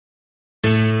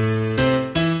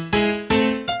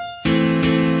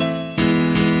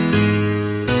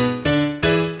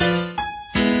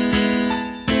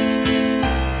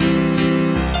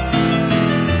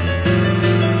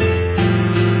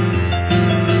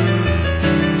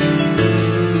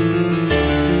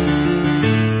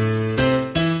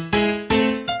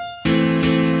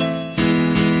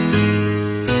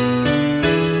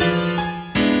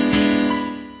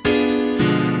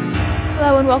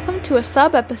to a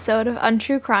sub-episode of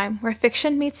Untrue Crime, where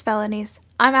fiction meets felonies.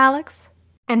 I'm Alex.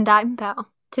 And I'm Val.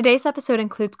 Today's episode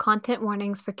includes content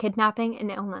warnings for kidnapping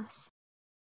and illness.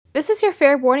 This is your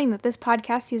fair warning that this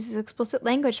podcast uses explicit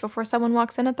language before someone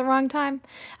walks in at the wrong time.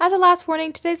 As a last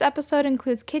warning, today's episode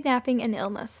includes kidnapping and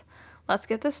illness. Let's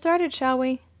get this started, shall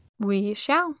we? We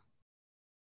shall.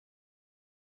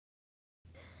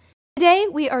 Today,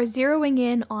 we are zeroing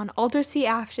in on Aldersea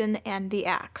Afton and the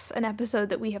Axe, an episode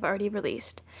that we have already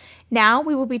released. Now,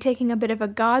 we will be taking a bit of a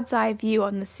God's eye view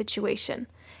on this situation.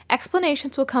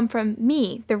 Explanations will come from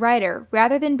me, the writer,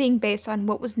 rather than being based on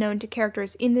what was known to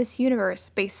characters in this universe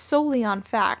based solely on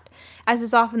fact, as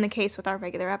is often the case with our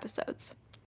regular episodes.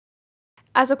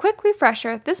 As a quick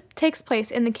refresher, this takes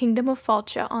place in the Kingdom of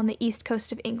Falcha on the east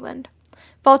coast of England.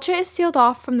 Falcha is sealed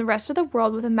off from the rest of the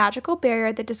world with a magical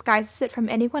barrier that disguises it from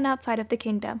anyone outside of the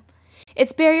kingdom.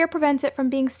 Its barrier prevents it from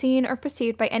being seen or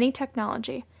perceived by any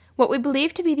technology. What we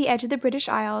believe to be the edge of the British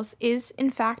Isles is,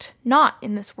 in fact, not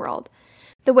in this world.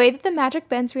 The way that the magic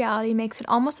bends reality makes it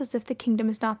almost as if the kingdom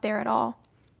is not there at all.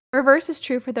 The reverse is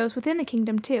true for those within the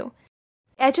kingdom, too.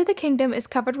 The edge of the kingdom is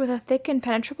covered with a thick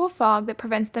impenetrable fog that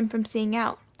prevents them from seeing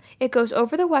out. It goes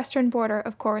over the western border,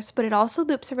 of course, but it also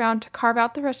loops around to carve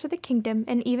out the rest of the kingdom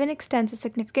and even extends a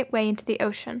significant way into the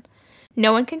ocean.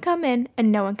 No one can come in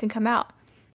and no one can come out.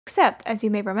 Except, as you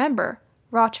may remember,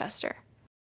 Rochester.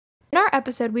 In our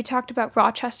episode, we talked about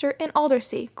Rochester and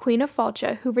Aldersea, Queen of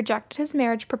Falcha, who rejected his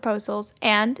marriage proposals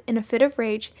and, in a fit of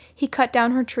rage, he cut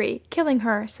down her tree, killing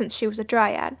her since she was a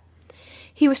dryad.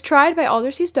 He was tried by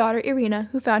Aldersea's daughter Irina,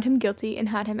 who found him guilty and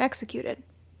had him executed.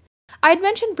 I had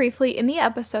mentioned briefly in the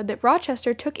episode that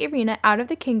Rochester took Irina out of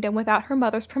the kingdom without her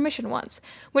mother's permission once,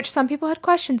 which some people had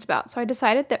questions about, so I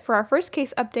decided that for our first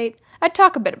case update, I'd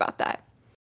talk a bit about that.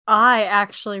 I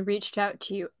actually reached out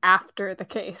to you after the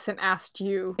case and asked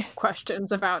you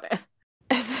questions about it.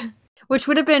 Yes. Which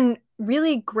would have been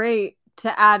really great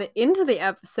to add into the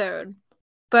episode,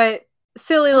 but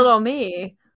silly little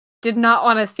me did not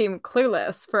want to seem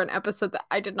clueless for an episode that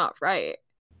I did not write.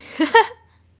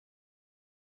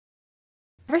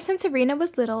 Ever since Irina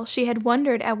was little, she had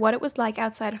wondered at what it was like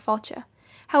outside of Falcha.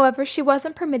 However, she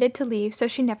wasn't permitted to leave, so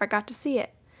she never got to see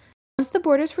it. Once the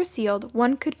borders were sealed,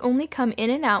 one could only come in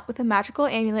and out with a magical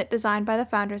amulet designed by the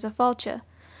founders of Falcha.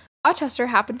 Rochester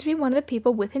happened to be one of the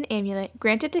people with an amulet,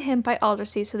 granted to him by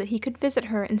Aldersea so that he could visit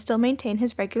her and still maintain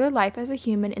his regular life as a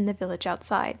human in the village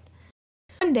outside.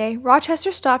 One day,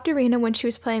 Rochester stopped Irina when she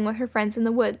was playing with her friends in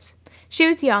the woods. She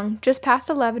was young, just past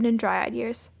 11 in dryad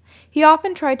years. He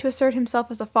often tried to assert himself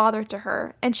as a father to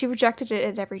her, and she rejected it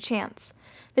at every chance.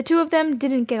 The two of them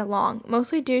didn't get along,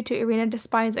 mostly due to Irina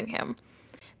despising him.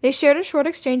 They shared a short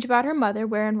exchange about her mother,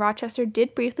 wherein Rochester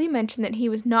did briefly mention that he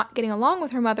was not getting along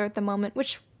with her mother at the moment,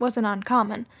 which wasn't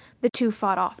uncommon. The two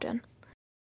fought often.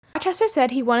 Rochester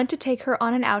said he wanted to take her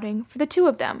on an outing for the two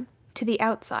of them, to the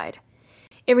outside.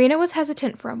 Irina was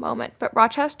hesitant for a moment, but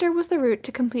Rochester was the route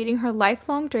to completing her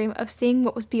lifelong dream of seeing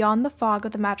what was beyond the fog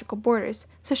of the magical borders,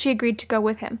 so she agreed to go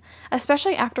with him,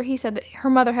 especially after he said that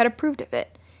her mother had approved of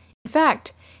it. In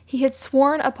fact, he had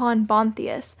sworn upon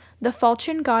Bontheus, the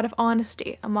Falchian god of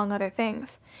honesty, among other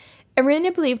things.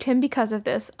 Irina believed him because of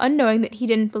this, unknowing that he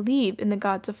didn't believe in the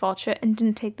gods of Falcha and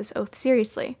didn't take this oath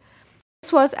seriously.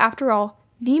 This was, after all,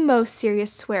 the most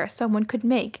serious swear someone could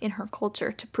make in her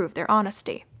culture to prove their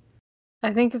honesty.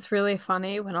 I think it's really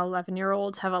funny when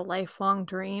 11-year-olds have a lifelong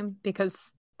dream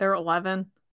because they're 11.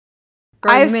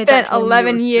 Girl, I've spent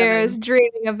 11 years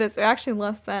dreaming of this, or actually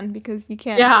less than, because you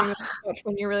can't dream of much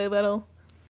when you're really little.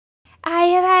 I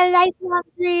have had a lifelong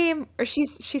dream. Or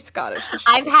she's Scottish. So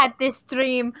I've had this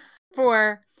dream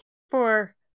for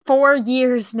 4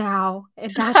 years now,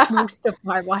 and that's most of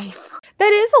my life.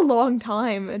 That is a long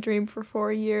time, a dream for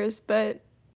 4 years, but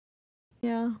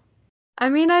yeah. I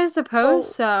mean, I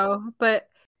suppose so, but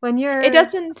when you're it's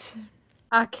not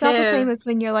the kid, same as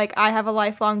when you're like, I have a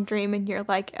lifelong dream, and you're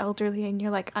like elderly, and you're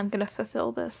like, I'm gonna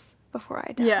fulfill this before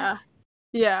I die.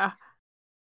 Yeah.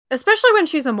 Especially when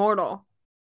she's immortal.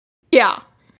 Yeah.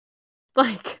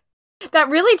 Like, that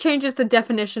really changes the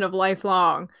definition of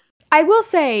lifelong. I will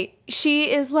say,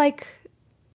 she is like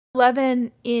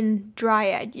 11 in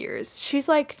dryad years. She's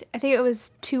like, I think it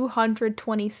was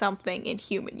 220 something in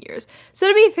human years. So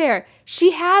to be fair,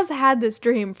 she has had this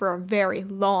dream for a very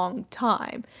long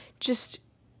time. Just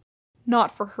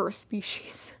not for her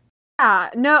species.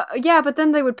 Yeah, but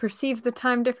then they would perceive the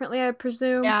time differently, I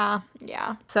presume. Yeah.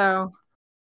 So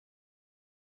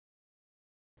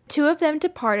two of them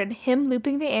departed, him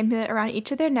looping the amulet around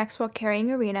each of their necks while carrying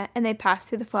Irina, and they passed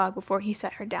through the fog before he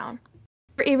set her down.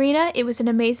 For Irina, it was an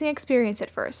amazing experience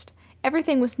at first.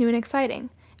 Everything was new and exciting.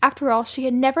 After all, she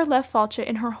had never left Falcha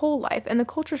in her whole life, and the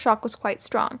culture shock was quite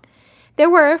strong. There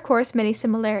were, of course, many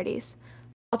similarities.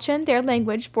 Falcha, their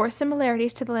language, bore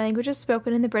similarities to the languages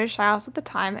spoken in the British Isles at the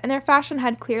time, and their fashion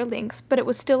had clear links, but it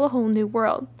was still a whole new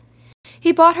world.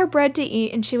 He bought her bread to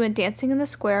eat, and she went dancing in the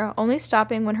square, only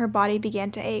stopping when her body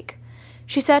began to ache.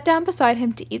 She sat down beside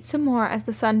him to eat some more as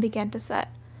the sun began to set.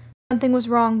 Something was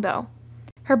wrong, though.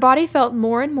 Her body felt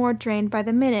more and more drained by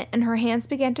the minute, and her hands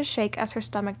began to shake as her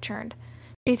stomach churned.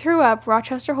 She threw up,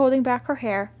 Rochester holding back her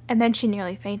hair, and then she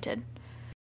nearly fainted.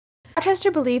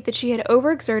 Rochester believed that she had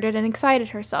overexerted and excited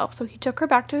herself, so he took her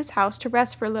back to his house to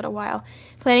rest for a little while,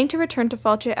 planning to return to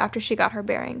Falcha after she got her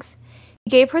bearings.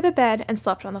 He gave her the bed and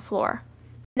slept on the floor.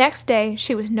 The next day,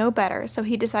 she was no better, so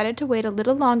he decided to wait a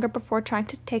little longer before trying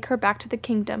to take her back to the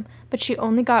kingdom, but she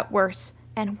only got worse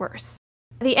and worse.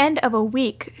 At the end of a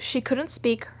week, she couldn't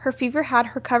speak, her fever had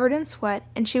her covered in sweat,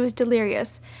 and she was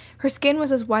delirious. Her skin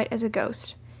was as white as a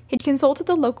ghost. He'd consulted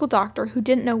the local doctor, who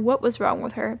didn't know what was wrong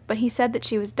with her, but he said that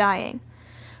she was dying.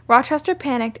 Rochester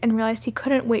panicked and realized he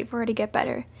couldn't wait for her to get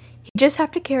better. He'd just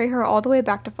have to carry her all the way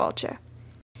back to Falcha.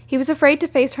 He was afraid to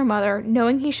face her mother,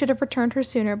 knowing he should have returned her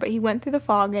sooner, but he went through the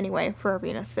fog anyway for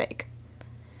Irina's sake.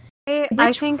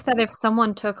 I think that if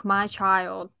someone took my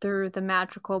child through the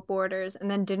magical borders and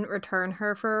then didn't return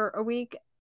her for a week,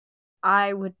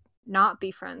 I would not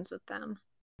be friends with them.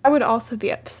 I would also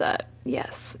be upset.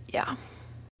 Yes, yeah.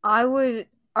 I would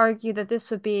argue that this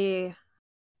would be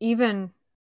even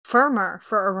firmer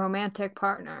for a romantic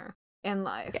partner in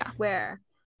life, where,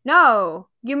 no,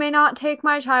 you may not take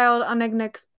my child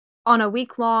on a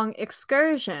week-long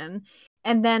excursion,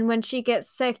 and then when she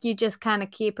gets sick, you just kind of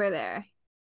keep her there.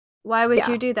 Why would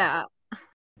you do that?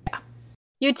 Yeah.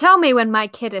 You tell me when my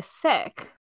kid is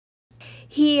sick.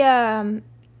 I'm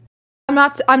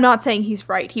not saying he's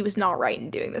right. He was not right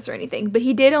in doing this or anything, but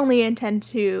he did only intend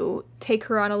to take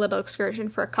her on a little excursion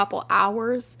for a couple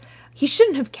hours. He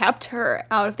shouldn't have kept her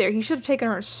out of there. He should have taken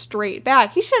her straight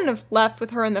back. He shouldn't have left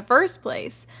with her in the first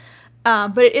place.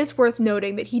 But it is worth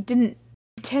noting that he didn't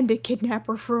intend to kidnap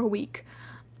her for a week.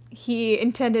 He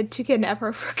intended to kidnap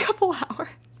her for a couple hours.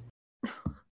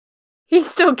 He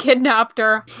still kidnapped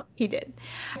her. He did.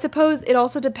 I suppose it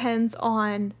also depends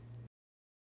on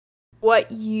what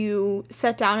you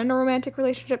set down in a romantic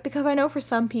relationship, because I know for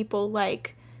some people,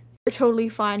 like, they're totally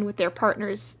fine with their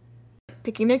partners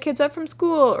picking their kids up from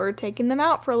school or taking them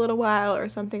out for a little while or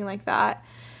something like that.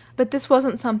 But this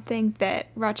wasn't something that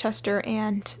Rochester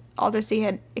and Aldersey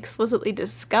had explicitly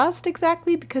discussed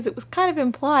exactly, because it was kind of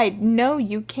implied, no,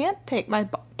 you can't take my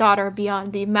daughter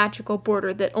beyond the magical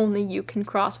border that only you can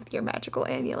cross with your magical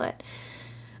amulet.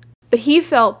 But he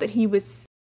felt that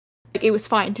it was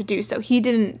fine to do so. He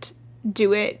didn't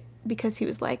do it because he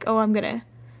was like, oh, I'm gonna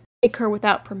take her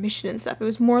without permission and stuff. It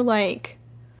was more like,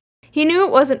 he knew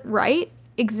it wasn't right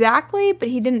exactly, but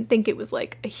he didn't think it was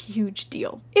like a huge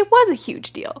deal. It was a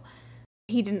huge deal.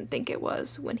 He didn't think it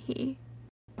was when he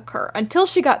took her, until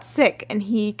she got sick and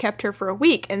he kept her for a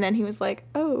week, and then he was like,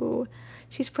 oh,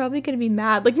 she's probably gonna be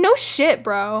mad. Like, no shit,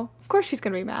 bro. Of course she's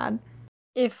gonna be mad.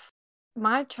 If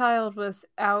my child was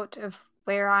out of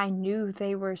where I knew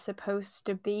they were supposed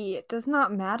to be, it does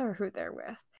not matter who they're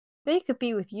with. They could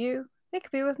be with you. They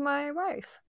could be with my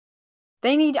wife.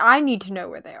 I need to know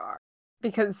where they are,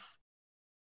 because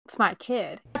it's my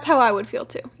kid. That's how I would feel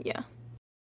too, yeah.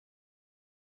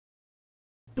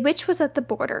 The witch was at the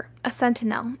border, a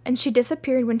sentinel, and she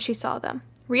disappeared when she saw them,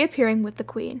 reappearing with the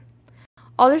queen.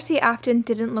 Aldersey Afton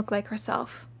didn't look like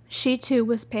herself. She too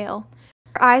was pale.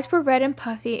 Her eyes were red and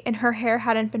puffy, and her hair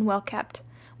hadn't been well kept.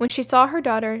 When she saw her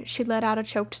daughter, she let out a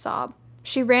choked sob.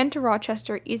 She ran to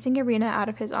Rochester, easing Irina out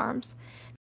of his arms.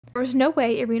 There was no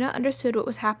way Irina understood what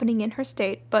was happening in her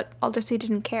state, but Aldersey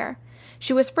didn't care.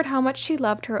 She whispered how much she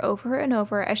loved her over and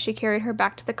over as she carried her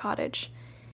back to the cottage.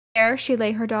 There she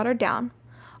lay her daughter down.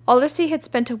 Aldersey had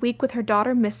spent a week with her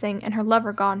daughter missing and her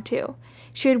lover gone too.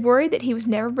 She had worried that he was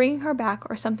never bringing her back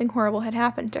or something horrible had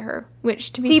happened to her,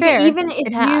 which, to be fair, but even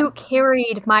if you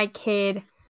carried my kid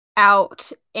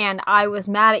out and I was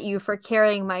mad at you for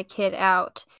carrying my kid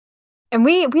out, and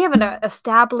we have an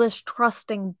established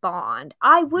trusting bond,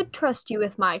 I would trust you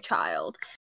with my child.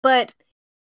 But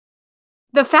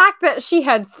the fact that she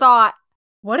had thought,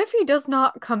 what if he does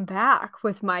not come back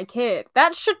with my kid?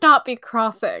 That should not be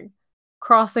crossing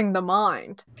the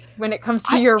mind when it comes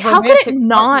to your romantic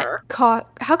partner.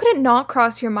 How could it not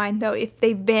cross your mind, though, if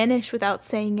they vanish without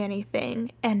saying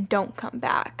anything and don't come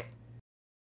back?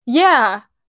 Yeah,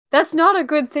 that's not a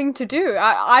good thing to do.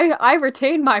 I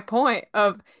retain my point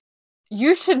of,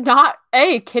 you should not,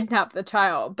 A, kidnap the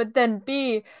child, but then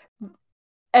B,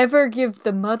 ever give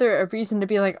the mother a reason to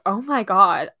be like, oh my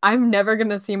god, I'm never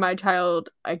gonna see my child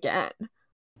again.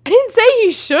 I didn't say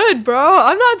he should, bro.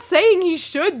 I'm not saying he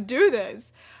should do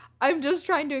this. I'm just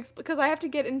trying to explain, because I have to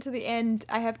get into the end.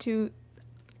 I have to...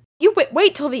 You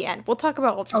wait till the end. We'll talk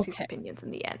about Aldersea's opinions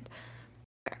in the end.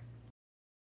 Okay.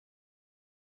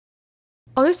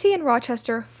 Aldersea and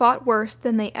Rochester fought worse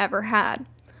than they ever had.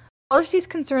 Aldersea's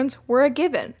concerns were a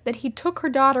given, that he took her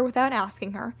daughter without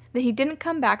asking her, that he didn't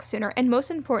come back sooner, and most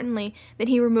importantly, that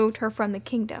he removed her from the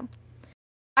kingdom.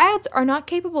 Dryads are not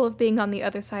capable of being on the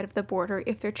other side of the border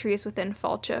if their tree is within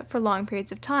Falcha for long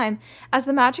periods of time, as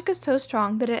the magic is so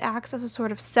strong that it acts as a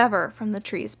sort of sever from the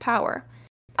tree's power.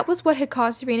 That was what had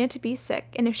caused Irina to be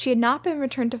sick, and if she had not been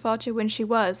returned to Falcha when she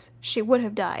would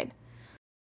have died.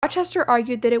 Rochester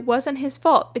argued that it wasn't his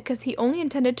fault because he only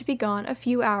intended to be gone a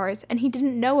few hours and he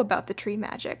didn't know about the tree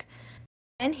magic.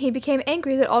 And he became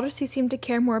angry that Aldersea seemed to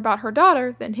care more about her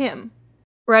daughter than him.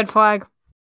 Red flag.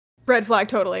 Red flag,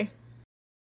 totally.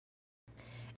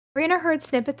 Irina heard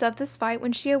snippets of this fight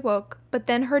when she awoke, but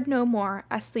then heard no more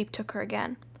as sleep took her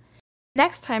again.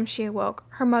 Next time she awoke,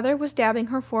 her mother was dabbing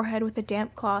her forehead with a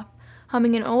damp cloth,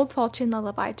 humming an old Falchian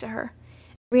lullaby to her.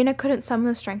 Irina couldn't summon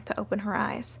the strength to open her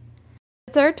eyes.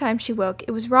 The third time she woke,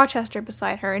 it was Rochester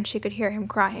beside her, and she could hear him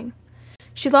crying.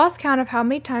 She lost count of how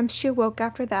many times she awoke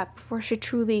after that before she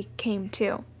truly came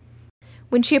to.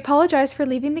 When she apologized for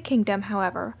leaving the kingdom,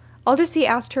 however, Aldersea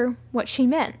asked her what she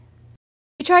meant.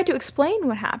 She tried to explain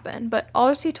what happened, but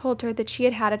Aldersea told her that she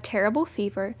had had a terrible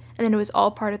fever, and that it was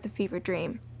all part of the fever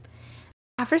dream.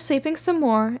 After sleeping some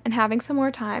more and having some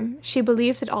more time, she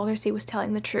believed that Aldersea was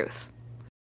telling the truth.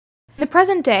 In the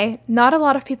present day, not a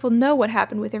lot of people know what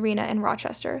happened with Irina and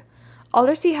Rochester.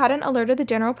 Aldersea hadn't alerted the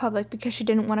general public because she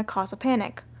didn't want to cause a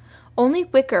panic. Only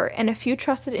Wicker and a few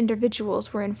trusted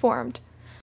individuals were informed.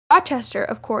 Rochester,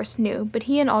 of course, knew, but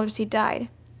he and Aldersea died.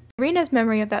 Irina's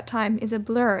memory of that time is a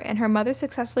blur, and her mother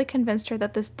successfully convinced her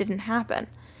that this didn't happen.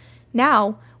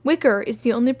 Now, Wicker is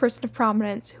the only person of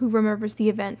prominence who remembers the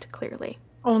event clearly.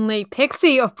 Only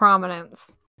Pixie of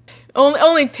prominence.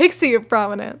 Only Pixie of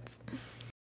prominence.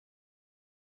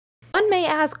 One may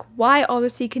ask why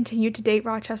Aldersea continued to date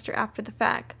Rochester after the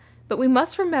fact, but we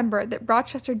must remember that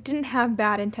Rochester didn't have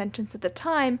bad intentions at the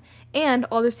time, and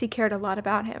Aldersea cared a lot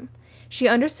about him. She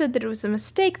understood that it was a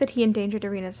mistake that he endangered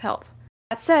Irina's health.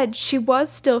 That said, she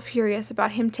was still furious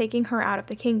about him taking her out of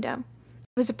the kingdom.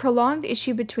 It was a prolonged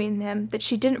issue between them that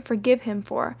she didn't forgive him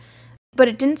for, but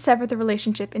it didn't sever the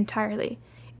relationship entirely.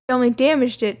 It only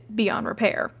damaged it beyond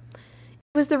repair.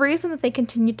 It was the reason that they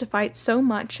continued to fight so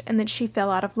much and that she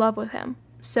fell out of love with him.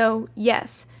 So,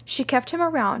 yes, she kept him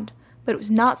around, but it was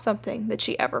not something that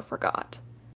she ever forgot.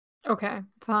 Okay,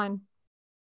 fine.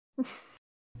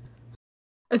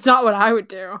 It's not what I would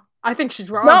do. I think she's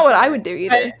wrong. Not what I would do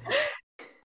either.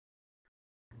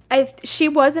 She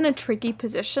was in a tricky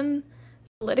position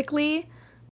politically,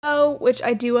 though, which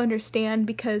I do understand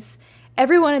because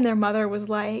everyone and their mother was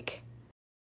like,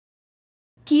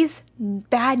 he's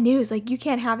bad news, like, you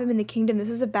can't have him in the kingdom, this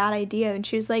is a bad idea. And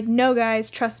she was like, no guys,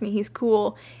 trust me, he's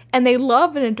cool. And they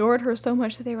loved and adored her so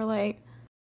much that they were like,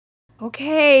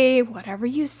 okay, whatever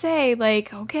you say,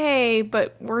 like, okay,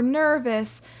 but we're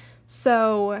nervous.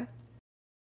 So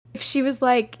if she was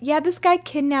like, yeah, this guy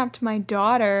kidnapped my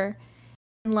daughter,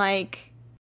 and like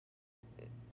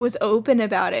was open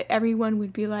about it, everyone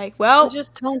would be like, well,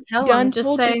 just don't tell him,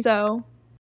 just say so.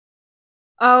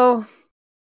 Oh,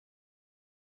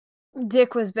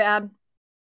 Dick was bad.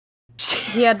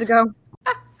 He had to go.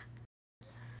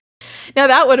 Now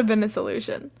that would have been the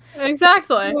solution.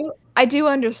 Exactly. So, I do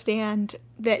understand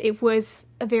that it was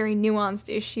a very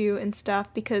nuanced issue and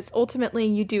stuff, because ultimately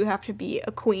you do have to be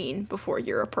a queen before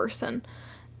you're a person.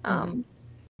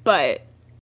 But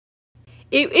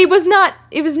it was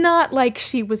not like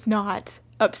she was not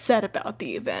upset about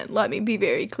the event. Let me be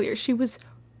very clear. She was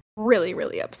really,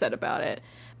 really upset about it.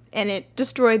 And it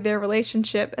destroyed their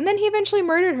relationship. And then he eventually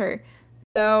murdered her.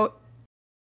 So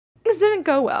things didn't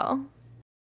go well.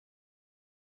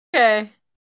 Okay.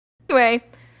 Anyway,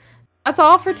 that's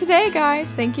all for today,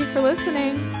 guys. Thank you for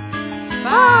listening.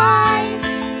 Bye!